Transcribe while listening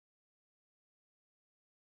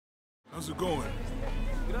How's it going?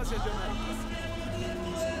 Gracias, Jonah.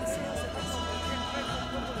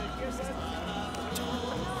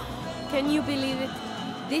 Can you believe it?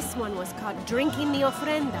 This one was caught drinking the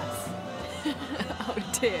ofrendas. Oh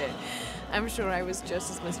dear. I'm sure I was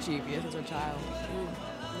just as mischievous as a child.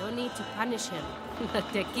 No need to punish him. The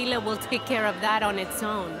tequila will take care of that on its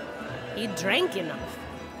own. He drank enough.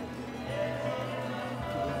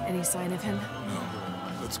 Any sign of him? No.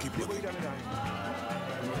 Let's keep looking.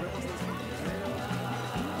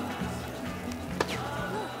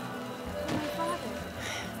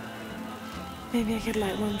 Maybe I could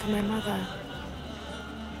light one for my mother.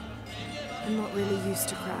 I'm not really used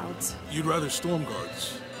to crowds. You'd rather storm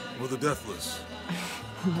guards or the deathless?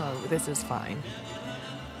 No, this is fine.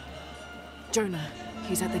 Jonah,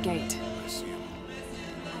 he's at the gate. I see him.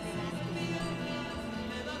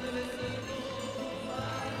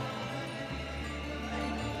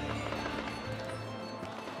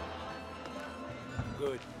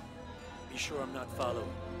 Good. Be sure I'm not following.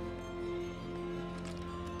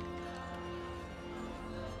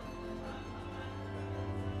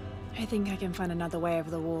 I think I can find another way over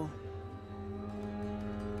the wall.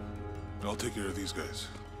 I'll take care of these guys.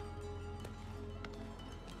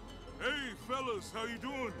 Hey, fellas, how you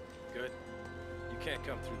doing? Good. You can't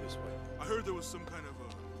come through this way. I heard there was some kind of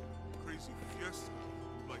a crazy fiesta,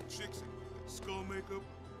 like chicks and skull makeup.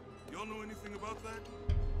 Y'all know anything about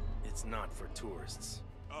that? It's not for tourists.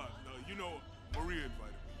 No, you know, Maria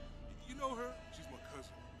invited me. You know her? She's my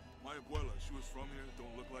cousin. My abuela, she was from here,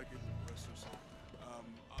 don't look like it, rest her soul.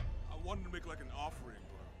 I wanted to make like an offering.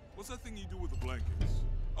 What's that thing you do with the blankets?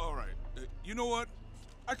 All right, you know what?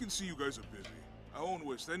 I can see you guys are busy. I won't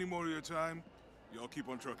waste any more of your time. Y'all keep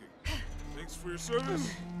on trucking. Thanks for your service.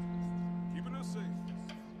 Keeping us safe.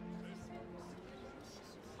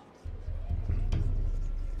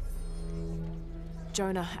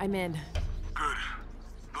 Jonah, I'm in. Good.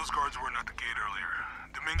 Those guards weren't at the gate earlier.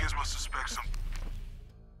 Dominguez must suspect some...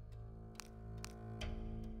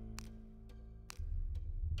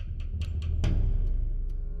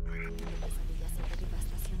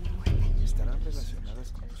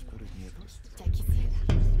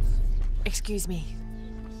 Excuse me.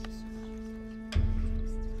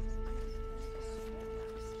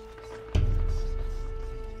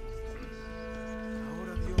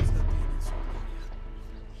 Ahora Dios la tiene en su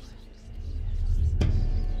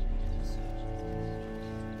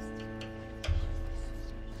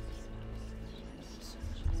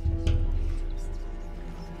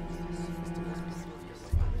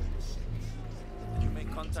Did you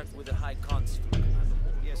make contact with the High Consul?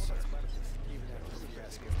 Yes, sir.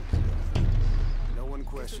 No one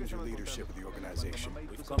questions your leadership of the organization.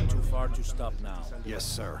 We've come too far to stop now. Yes,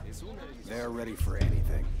 sir. They're ready for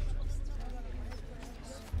anything.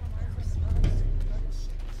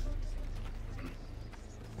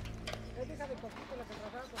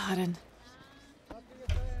 Pardon.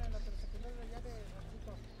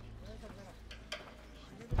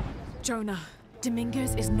 Jonah,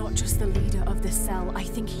 Dominguez is not just the leader of the cell. I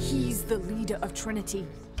think he's the leader of Trinity.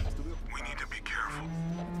 We need to be careful.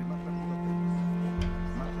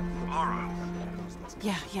 Laura.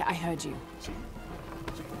 Yeah, I heard you.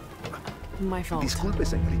 My fault. Disculpe,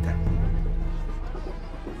 señorita.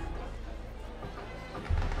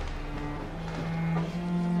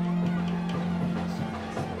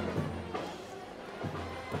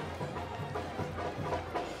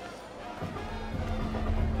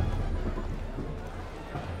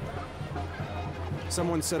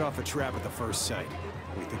 Someone set off a trap at the first site.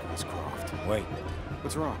 We think it was Croft. Wait.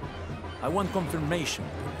 What's wrong? I want confirmation.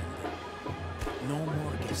 No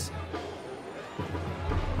more guessing.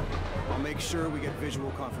 I'll make sure we get visual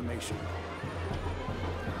confirmation.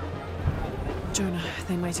 Jonah,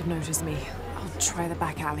 they might have noticed me. I'll try the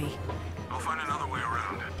back alley. I'll find another way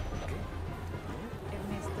around.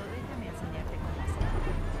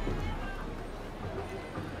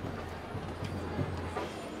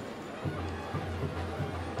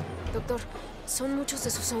 Doctor, son muchos de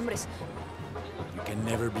sus hombres. You can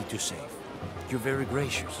never be too safe. You're very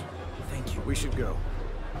gracious. Thank you. We should go.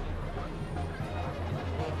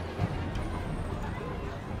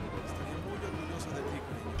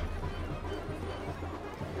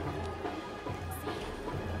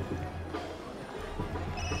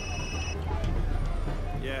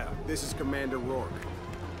 Yeah, this is Commander Rourke.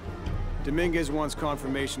 Dominguez wants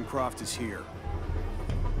confirmation Croft is here.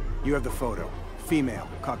 You have the photo. Female,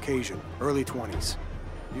 Caucasian, early 20s.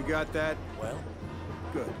 You got that? Well,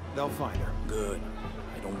 Good. They'll find her. good.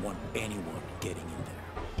 I don't want anyone getting in there.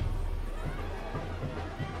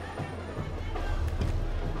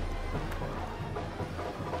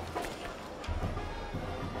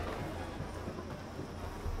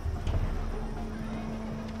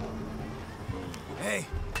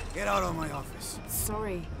 Get out of my office.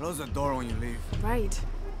 Sorry. Close the door when you leave. Right.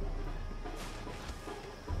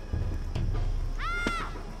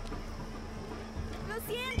 Lo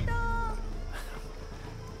siento.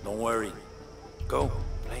 Don't worry. Go,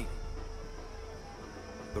 play.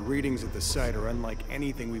 The readings at the site are unlike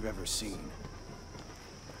anything we've ever seen.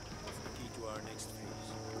 It's the key to our next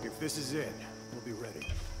phase. If this is it, we'll be ready.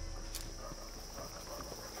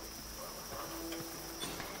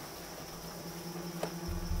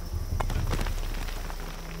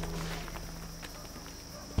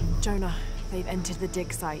 Jonah, they've entered the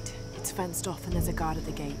dig site. It's fenced off and there's a guard at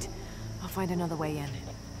the gate. I'll find another way in.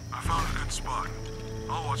 I found a good spot.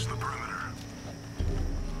 I'll watch the perimeter.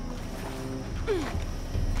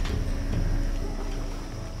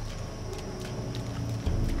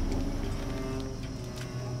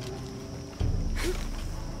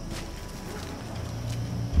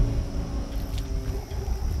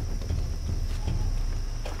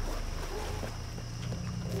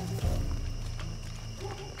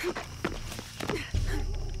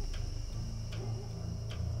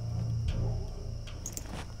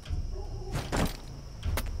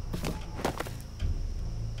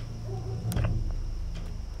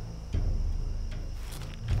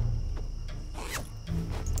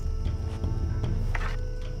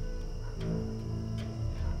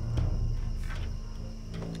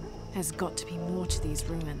 There's got to be more to these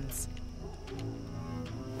ruins.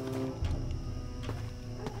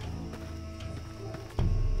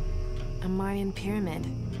 A Mayan pyramid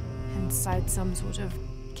inside some sort of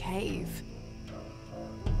cave.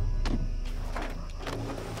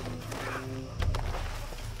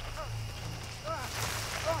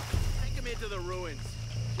 Take him into the ruins.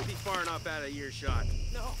 We'll be far enough out of earshot.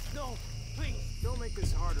 No, please, don't make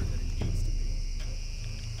this harder than it needs to be.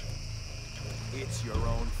 It's your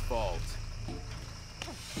own fault. Would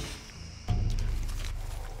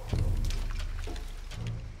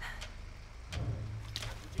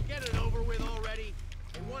you get it over with already?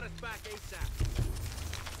 They want us back ASAP.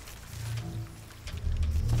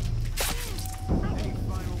 Any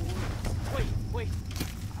final words? Wait.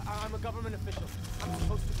 I'm a government official. I'm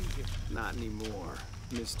supposed to be here. Not anymore,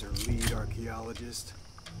 Mr. Lead Archaeologist.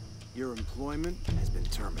 Your employment has been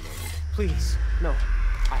terminated. Please, no.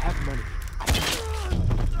 I have money.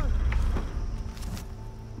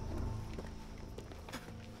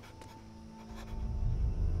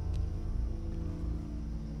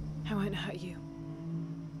 I won't hurt you.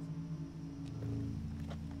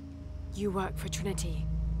 You work for Trinity.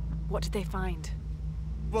 What did they find?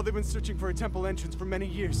 Well, they've been searching for a temple entrance for many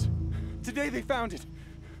years. Today they found it.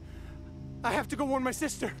 I have to go warn my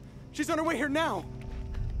sister. She's on her way here now.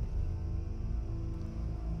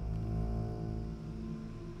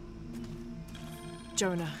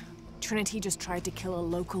 Jonah, Trinity just tried to kill a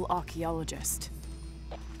local archaeologist.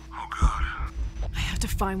 Oh, God. I have to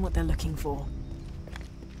find what they're looking for.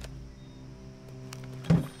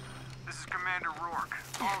 This is Commander Rourke.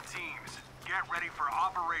 All teams, get ready for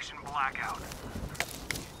Operation Blackout.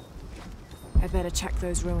 I better check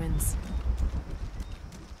those ruins.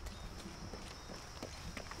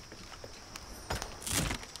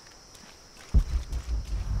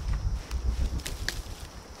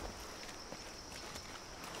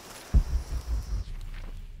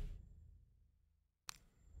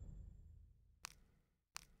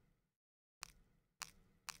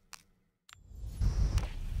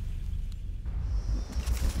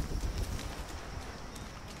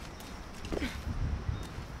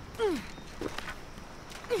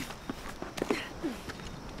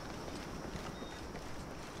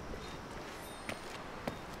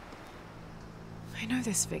 I know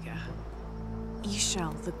this figure.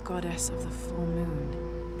 Ixchel, the goddess of the full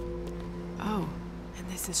moon. Oh, and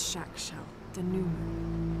this is Shakshel, the new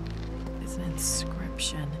moon. There's an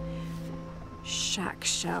inscription.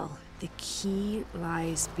 Shakshel, the key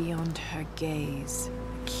lies beyond her gaze.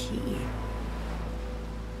 The key.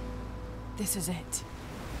 This is it.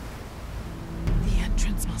 The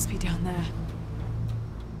entrance must be down there.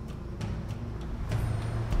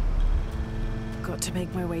 Got to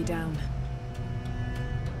make my way down.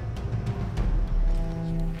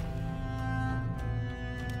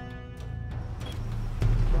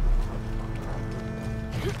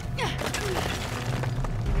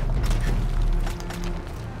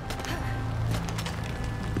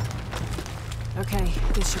 Okay,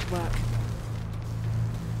 this should work.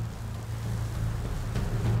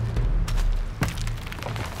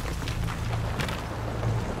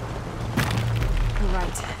 All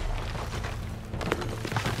right.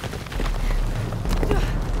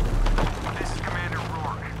 This is Commander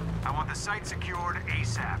Rourke. I want the site secured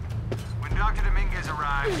ASAP. When Dr. Dominguez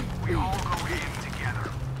arrives, we all go in together.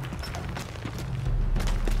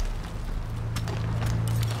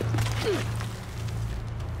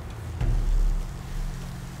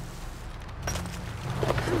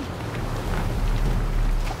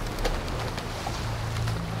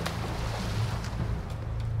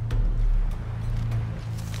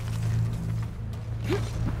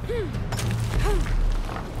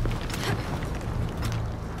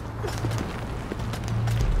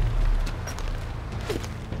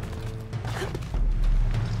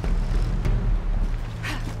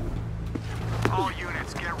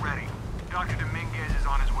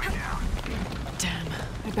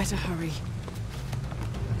 better hurry.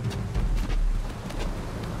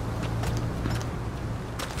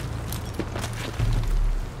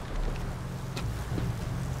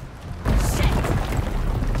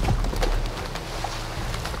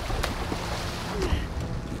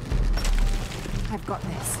 I've got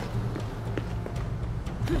this.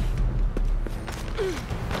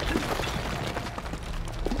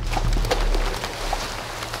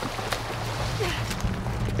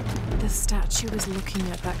 The statue is looking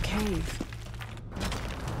at that cave.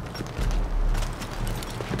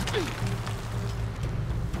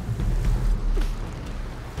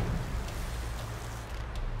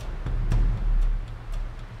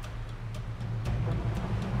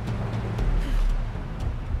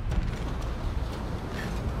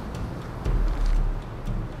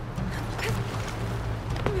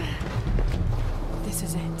 This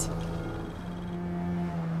is it.